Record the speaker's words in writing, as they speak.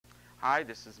Hi,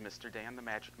 this is Mr. Dan the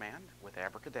Magic Man with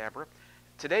Abra-Kid-Abra.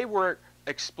 Today we're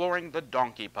exploring the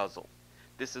donkey puzzle.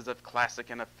 This is a classic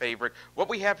and a favorite. What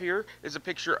we have here is a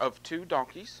picture of two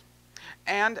donkeys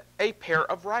and a pair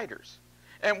of riders.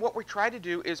 And what we try to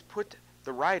do is put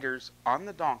the riders on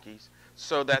the donkeys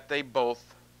so that they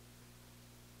both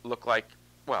look like,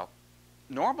 well,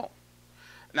 normal.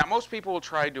 Now most people will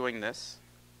try doing this,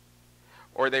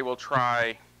 or they will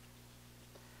try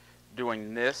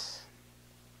doing this.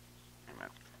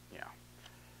 Yeah.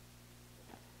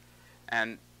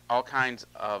 And all kinds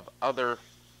of other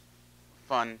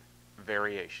fun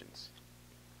variations.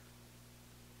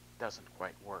 Doesn't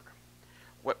quite work.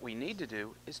 What we need to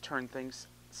do is turn things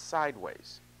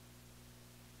sideways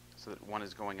so that one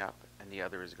is going up and the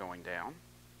other is going down.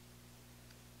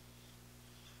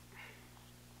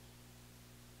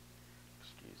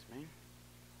 Excuse me.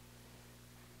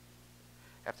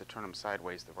 Have to turn them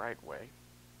sideways the right way.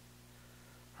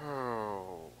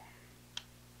 Oh.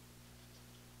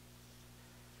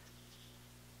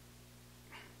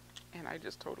 And I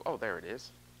just told, oh, there it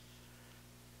is.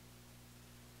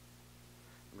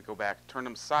 Let me go back, turn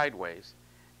them sideways,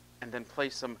 and then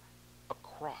place them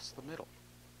across the middle.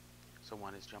 So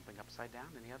one is jumping upside down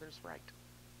and the other is right.